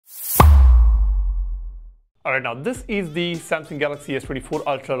Alright, now this is the Samsung Galaxy S24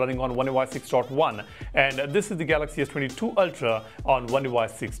 Ultra running on One UI 6.1, and this is the Galaxy S22 Ultra on One UI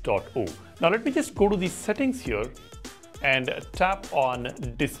 6.0. Now let me just go to the settings here and tap on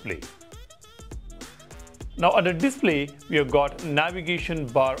display. Now under display, we have got navigation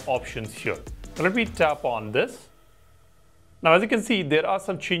bar options here. Now let me tap on this. Now as you can see, there are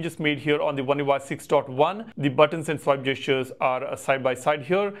some changes made here on the One UI 6.1. The buttons and swipe gestures are side by side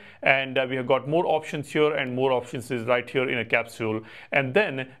here, and we have got more options here, and more options is right here in a capsule. And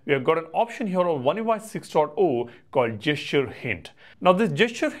then we have got an option here on One UI 6.0 called gesture hint. Now this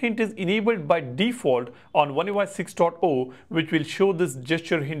gesture hint is enabled by default on One UI 6.0, which will show this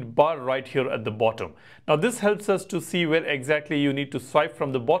gesture hint bar right here at the bottom. Now this helps us to see where exactly you need to swipe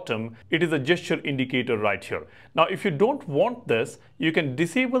from the bottom. It is a gesture indicator right here. Now if you don't want this, you can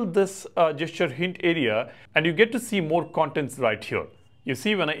disable this gesture hint area and you get to see more contents right here. You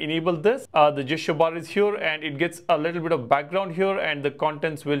see, when I enable this, the gesture bar is here and it gets a little bit of background here, and the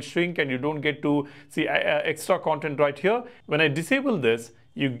contents will shrink and you don't get to see extra content right here. When I disable this,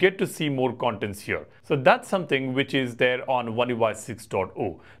 you get to see more contents here. So that's something which is there on One UI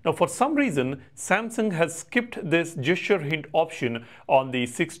 6.0. Now for some reason, Samsung has skipped this gesture hint option on the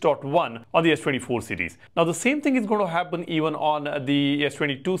 6.1 on the S24 series. Now the same thing is going to happen even on the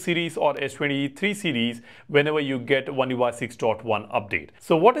S22 series or S23 series whenever you get One UI 6.1 update.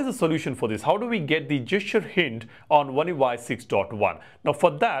 So what is the solution for this? How do we get the gesture hint on One UI 6.1? Now for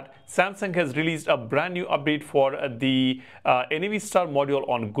that, Samsung has released a brand new update for the NAV Star module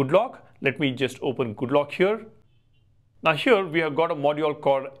on GoodLock. Let me just open GoodLock here. Now here we have got a module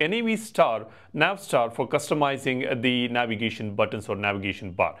called NAV Star, Nav Star for customizing the navigation buttons or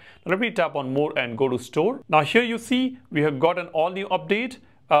navigation bar. Now let me tap on more and go to store. Now here you see we have got an all new update.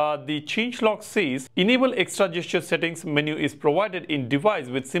 The changelog says enable extra gesture settings menu is provided in device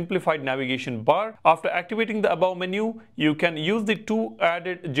with simplified navigation bar. After activating the above menu, you can use the two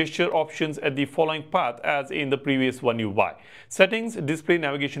added gesture options at the following path as in the previous One UI. Settings, display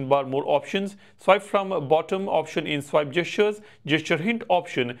navigation bar, more options, swipe from bottom option in swipe gestures, gesture hint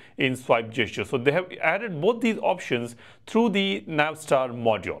option in swipe gestures. So they have added both these options through the NavStar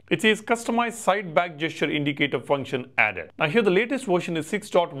module. It says customize side back gesture indicator function added. Now here the latest version is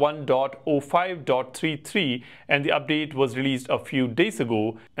 6.1.05.33 and the update was released a few days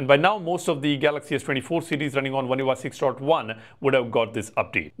ago, and by now most of the Galaxy S24 series running on One UI 6.1 would have got this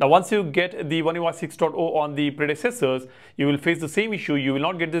update. Now once you get the One UI 6.0 on the predecessors, you will face the same issue. You will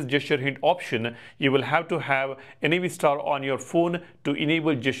not get this gesture hint option. You will have to have NAV Star on your phone to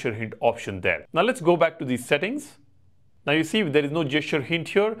enable gesture hint option there. Now let's go back to the settings. Now you see there is no gesture hint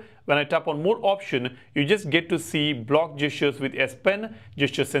here. When I tap on more option, you just get to see block gestures with S Pen,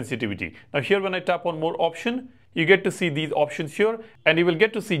 gesture sensitivity. Now here when I tap on more option, you get to see these options here, and you will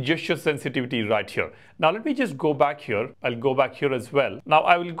get to see gesture sensitivity right here. Now let me just go back here. I'll go back here as well. Now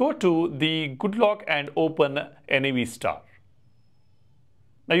I will go to the GoodLock and open NAV Star.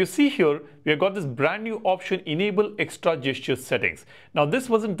 Now you see here, we have got this brand new option, enable extra gesture settings. Now this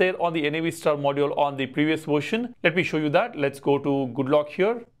wasn't there on the NAV Star module on the previous version. Let me show you that. Let's go to GoodLock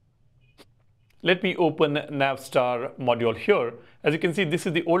here. Let me open NavStar module here. As you can see, this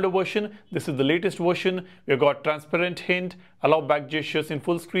is the older version. This is the latest version. We have got transparent hint, allow back gestures in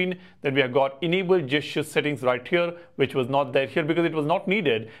full screen. Then we have got enable gesture settings right here, which was not there here because it was not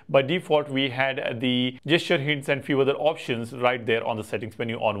needed. By default, we had the gesture hints and few other options right there on the settings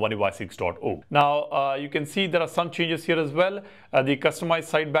menu on One UI 6.0. Now you can see there are some changes here as well. The customized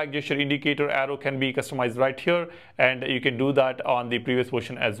side back gesture indicator arrow can be customized right here, and you can do that on the previous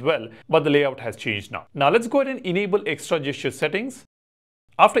version as well. But the layout has changed now. Now let's go ahead and enable extra gesture settings.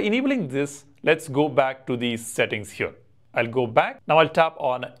 After enabling this, let's go back to these settings here. I'll go back. Now I'll tap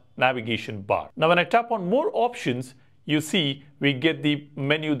on navigation bar. Now when I tap on more options, you see we get the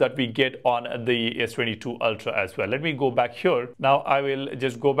menu that we get on the S22 Ultra as well. Let me go back here. Now I will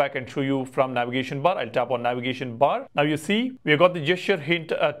just go back and show you from navigation bar. I'll tap on navigation bar. Now you see we have got the gesture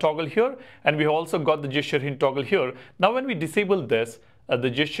hint toggle here, and we have also got the gesture hint toggle here. Now when we disable this, the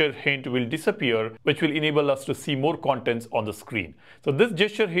gesture hint will disappear, which will enable us to see more contents on the screen. So this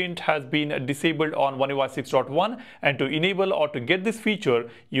gesture hint has been disabled on One UI 6.1, and to enable or to get this feature,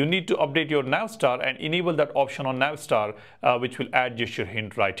 you need to update your NavStar and enable that option on NavStar, which will add gesture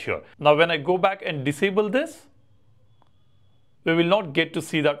hint right here. Now when I go back and disable this, we will not get to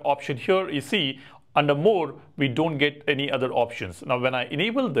see that option here. You see under more, we don't get any other options. Now when I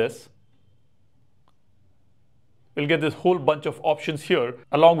enable this, we'll get this whole bunch of options here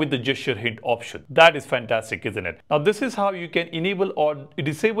along with the gesture hint option. That is fantastic, isn't it? Now this is how you can enable or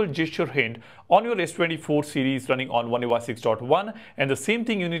disable gesture hint on your S24 series running on One UI 6.1, and the same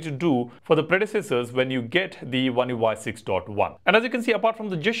thing you need to do for the predecessors when you get the One UI 6.1. And as you can see, apart from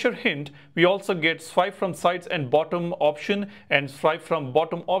the gesture hint, we also get swipe from sides and bottom option and swipe from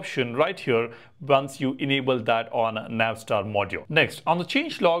bottom option right here once you enable that on Navstar module. Next, on the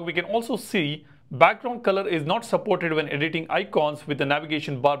changelog, we can also see background color is not supported when editing icons with the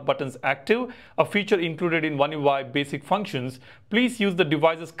navigation bar buttons active, a feature included in One UI basic functions. Please use the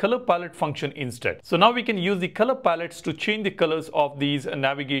device's color palette function instead. So now we can use the color palettes to change the colors of these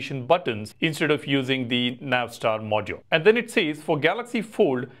navigation buttons instead of using the Navstar module. And then it says for Galaxy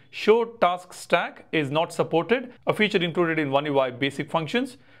Fold, show task stack is not supported, a feature included in One UI basic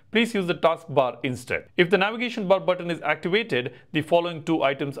functions. Please use the taskbar instead. If the navigation bar button is activated, the following two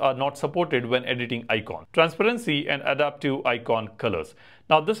items are not supported when editing icon: transparency and adaptive icon colors.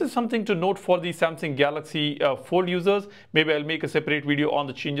 Now this is something to note for the Samsung Galaxy Fold users. Maybe I'll make a separate video on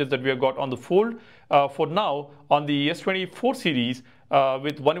the changes that we have got on the Fold. For now, on the S24 series,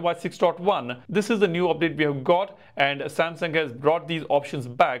 with One UI 6.1, this is the new update we have got, and Samsung has brought these options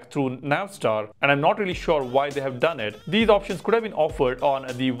back through Navstar, and I'm not really sure why they have done it. These options could have been offered on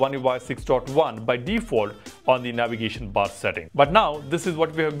the One UI 6.1 by default on the navigation bar setting, but now this is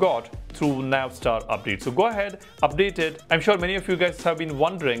what we have got through Navstar update. So go ahead, update it. I'm sure many of you guys have been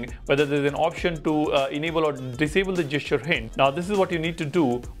wondering whether there's an option to enable or disable the gesture hint. Now this is what you need to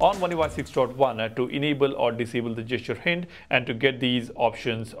do on One UI 6.1 to enable or disable the gesture hint and to get these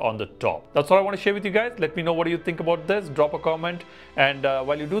options on the top. That's all I want to share with you guys. Let me know what do you think about this. Drop a comment, and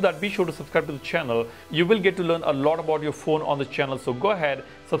while you do that, be sure to subscribe to the channel. You will get to learn a lot about your phone on the channel, so go ahead,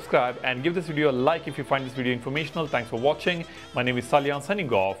 subscribe, and give this video a like if you find this video informational. Thanks for watching. My name is Salyan,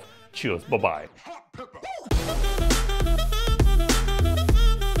 signing off. Cheers. Bye-bye.